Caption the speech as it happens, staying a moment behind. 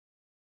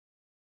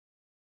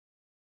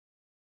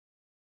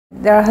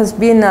There has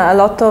been a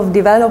lot of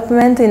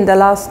development in the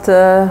last,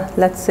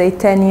 let's say,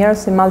 10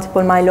 years in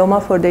multiple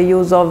myeloma for the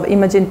use of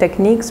imaging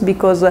techniques,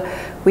 because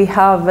we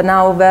have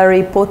now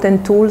very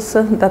potent tools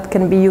that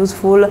can be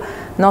useful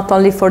not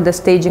only for the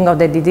staging of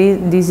the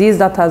disease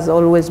that has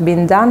always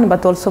been done,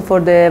 but also for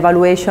the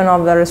evaluation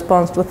of the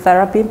response to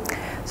therapy.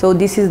 So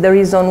this is the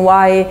reason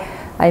why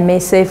I may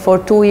say for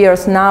 2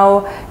 years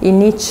now,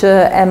 in each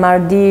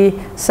MRD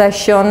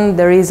session,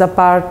 there is a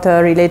part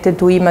related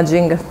to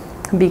imaging,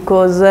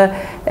 because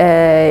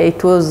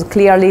it was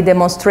clearly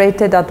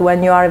demonstrated that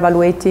when you are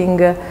evaluating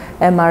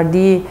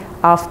MRD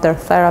after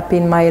therapy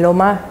in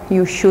myeloma,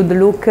 you should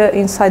look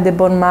inside the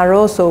bone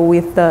marrow, so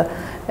with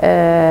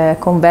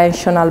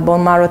conventional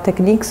bone marrow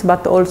techniques,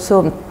 but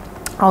also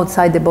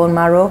outside the bone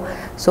marrow,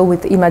 so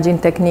with imaging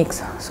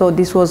techniques. So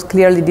this was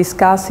clearly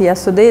discussed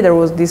yesterday. There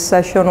was this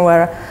session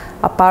where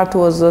a part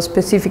was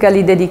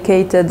specifically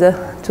dedicated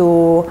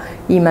to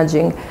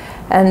imaging.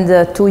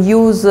 And to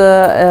use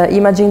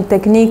imaging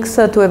techniques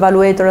to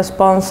evaluate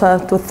response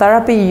to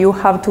therapy, you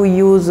have to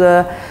use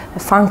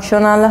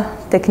functional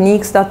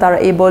techniques that are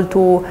able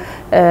to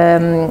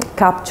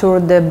capture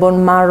the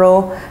bone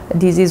marrow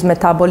disease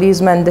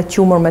metabolism and the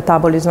tumor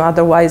metabolism.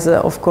 Otherwise,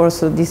 of course,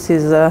 this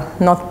is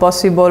not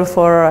possible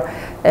for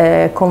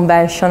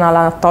conventional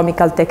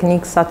anatomical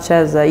techniques such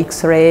as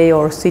X-ray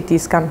or CT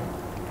scan.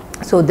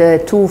 So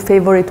the two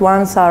favorite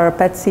ones are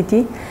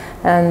PET-CT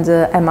and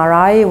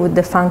MRI, with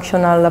the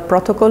functional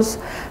protocols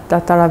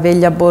that are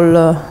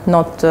available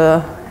not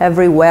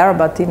everywhere,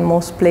 but in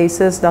most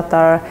places, that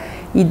are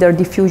either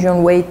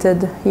diffusion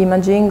weighted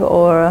imaging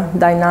or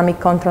dynamic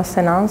contrast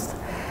enhanced.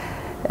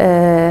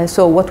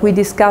 So what we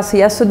discussed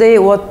yesterday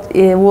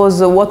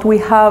was what we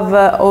have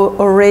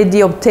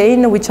already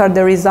obtained, which are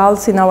the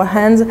results in our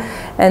hands,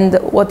 and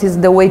what is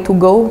the way to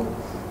go.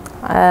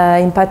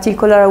 In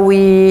particular,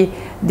 we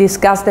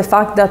discussed the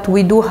fact that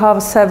we do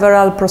have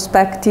several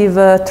prospective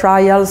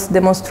trials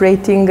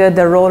demonstrating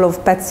the role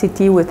of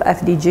PET-CT with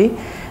FDG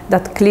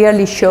that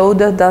clearly showed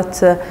that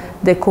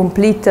the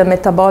complete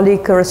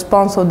metabolic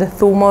response of the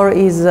tumor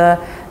is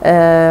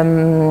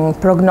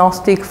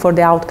prognostic for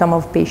the outcome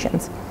of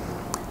patients.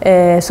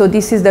 So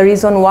this is the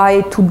reason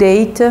why to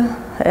date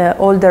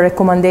all the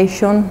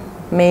recommendations,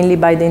 mainly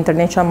by the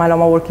International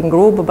Myeloma Working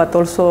Group, but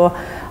also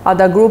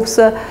other groups,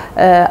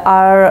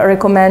 are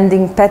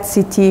recommending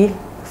PET-CT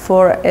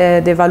for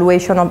the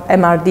evaluation of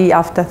MRD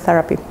after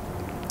therapy.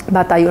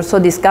 But I also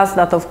discussed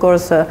that, of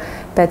course,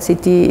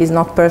 PET-CT is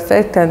not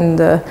perfect and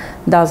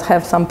does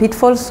have some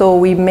pitfalls, so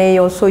we may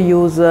also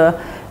use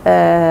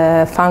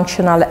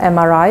functional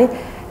MRI,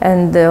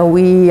 and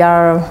we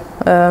are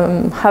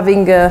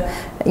having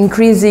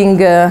increasing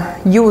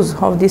use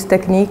of this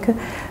technique.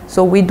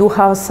 So we do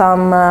have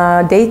some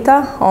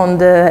data on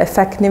the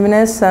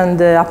effectiveness and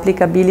the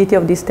applicability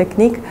of this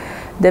technique.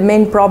 The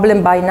main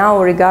problem by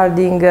now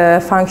regarding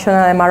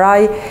functional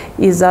MRI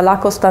is a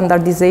lack of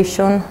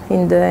standardization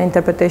in the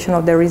interpretation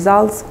of the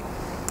results.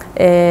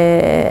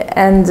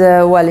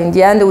 Well, in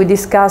the end, we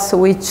discuss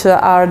which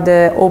are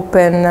the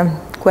open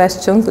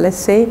questions, let's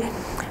say.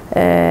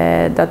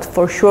 That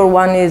for sure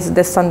one is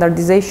the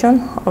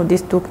standardization of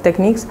these two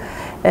techniques.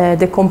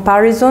 The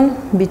comparison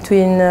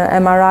between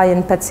MRI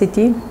and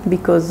PET-CT,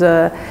 because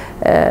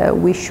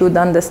we should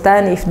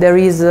understand if there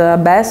is a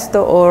best,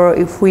 or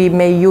if we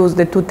may use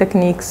the two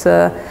techniques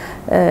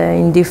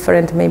in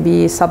different,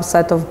 maybe,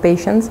 subset of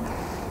patients.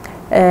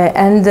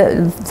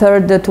 And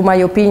third, to my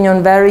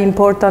opinion, very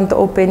important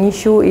open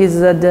issue is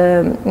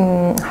the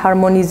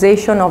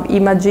harmonization of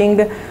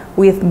imaging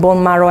with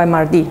bone marrow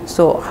MRD.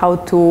 So how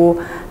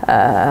to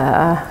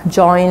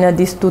join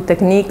these two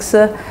techniques,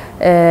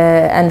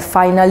 and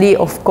finally,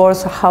 of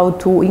course, how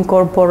to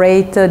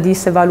incorporate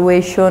this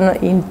evaluation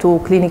into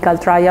clinical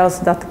trials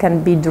that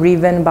can be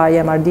driven by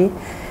MRD.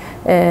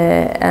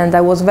 And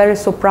I was very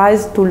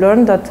surprised to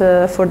learn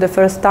that for the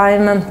first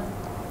time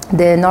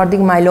the Nordic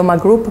Myeloma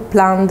Group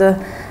planned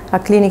a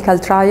clinical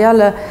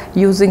trial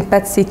using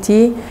PET-CT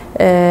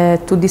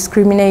to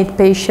discriminate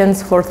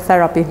patients for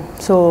therapy.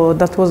 So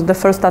that was the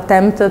first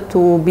attempt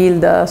to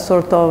build a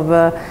sort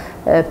of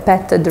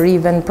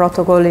PET-driven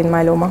protocol in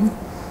myeloma.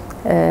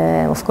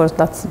 Of course,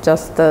 that's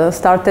just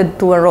started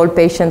to enroll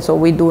patients, so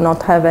we do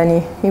not have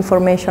any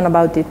information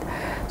about it.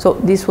 So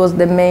this was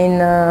the main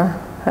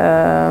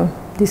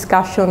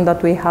discussion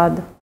that we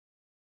had.